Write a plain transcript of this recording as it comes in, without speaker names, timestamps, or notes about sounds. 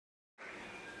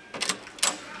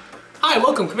Hi,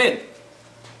 welcome, come in.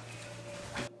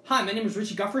 Hi, my name is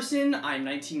Richie Gufferson. I'm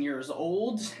 19 years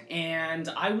old, and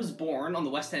I was born on the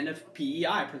west end of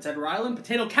PEI, Prince Edward Island,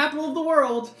 potato capital of the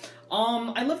world.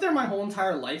 I lived there my whole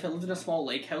entire life. I lived in a small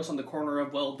lake house on the corner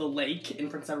of, well, the lake in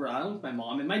Prince Edward Island with my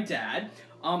mom and my dad.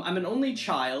 I'm an only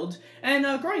child, and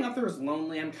growing up there was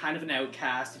lonely. I'm kind of an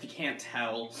outcast, if you can't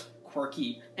tell.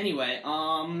 Quirky. Anyway,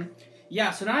 yeah,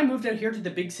 so now I moved out here to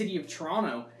the big city of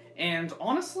Toronto. And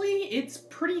honestly, it's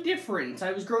pretty different.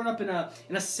 I was growing up in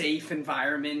a safe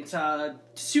environment to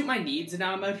suit my needs, and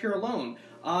now I'm out here alone.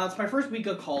 It's my first week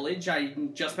of college. I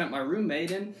just met my roommate,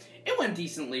 and it went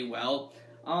decently well.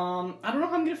 I don't know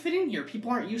how I'm gonna fit in here. People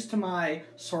aren't used to my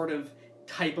sort of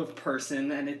type of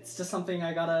person, and it's just something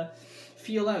I gotta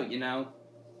feel out, you know?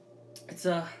 It's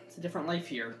a different life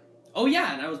here. Oh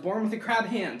yeah, and I was born with a crab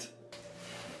hand.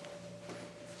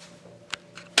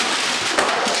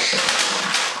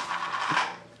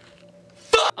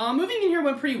 Moving in here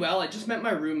went pretty well. I just met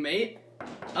my roommate.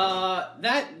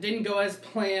 That didn't go as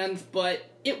planned, but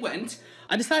it went.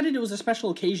 I decided it was a special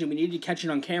occasion. We needed to catch it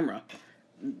on camera.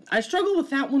 I struggled with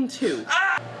that one, too.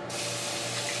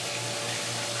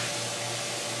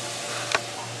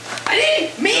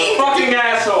 Me? Fucking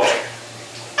asshole!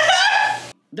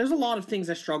 There's a lot of things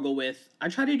I struggle with. I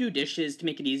try to do dishes to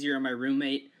make it easier on my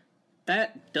roommate.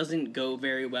 That doesn't go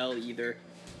very well, either.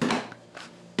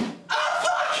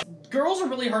 Girls are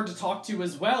really hard to talk to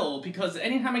as well, because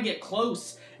anytime I get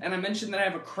close and I mention that I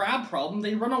have a crab problem,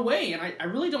 they run away, and I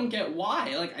really don't get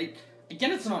why. Like, I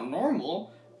get it's not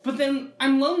normal, but then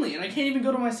I'm lonely, and I can't even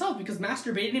go to myself, because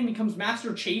masturbating becomes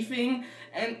master chafing,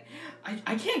 and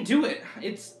I can't do it.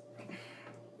 It's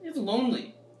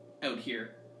lonely out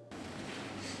here.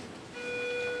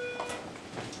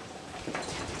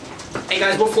 Hey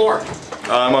guys, what floor?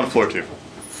 I'm on floor 2.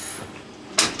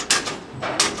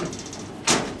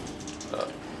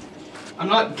 I'm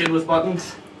not good with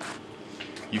buttons.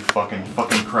 You fucking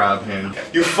crab hand.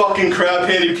 You fucking crab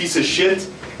handed piece of shit.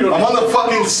 I'm on the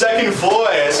fucking 2nd floor,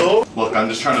 asshole. Look, I'm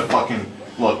just trying to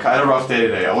look, I had a rough day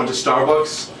today. I went to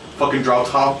Starbucks, fucking dropped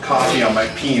hot coffee on my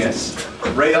penis.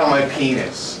 Right on my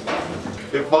penis.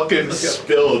 It fucking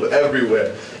spilled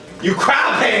everywhere. You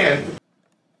crab hand!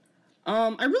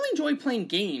 I really enjoy playing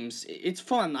games. It's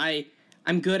fun.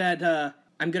 I'm good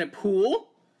at pool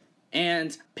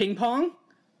and ping pong.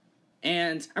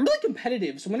 And I'm really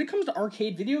competitive, so when it comes to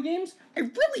arcade video games, I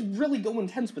really go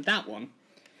intense with that one.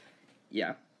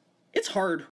 Yeah, it's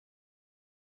hard.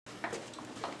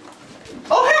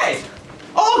 Oh hey!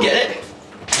 Oh, I'll get it!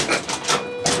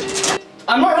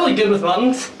 I'm not really good with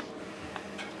buttons.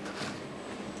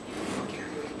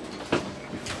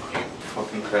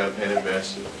 Fucking crab handed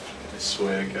bastard. I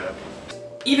swear to God.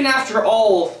 Even after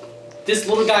all this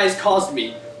little guy's caused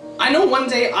me, I know one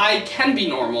day I can be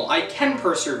normal, I can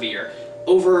persevere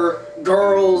over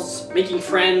girls, making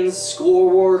friends,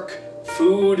 schoolwork,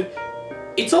 food.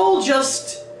 It's all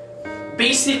just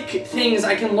basic things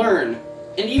I can learn.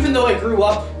 And even though I grew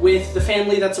up with the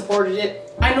family that supported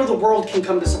it, I know the world can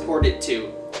come to support it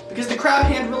too. Because the crab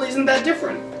hand really isn't that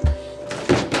different.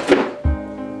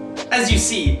 As you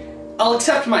see, I'll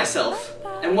accept myself,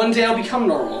 and one day I'll become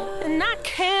normal. And I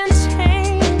can't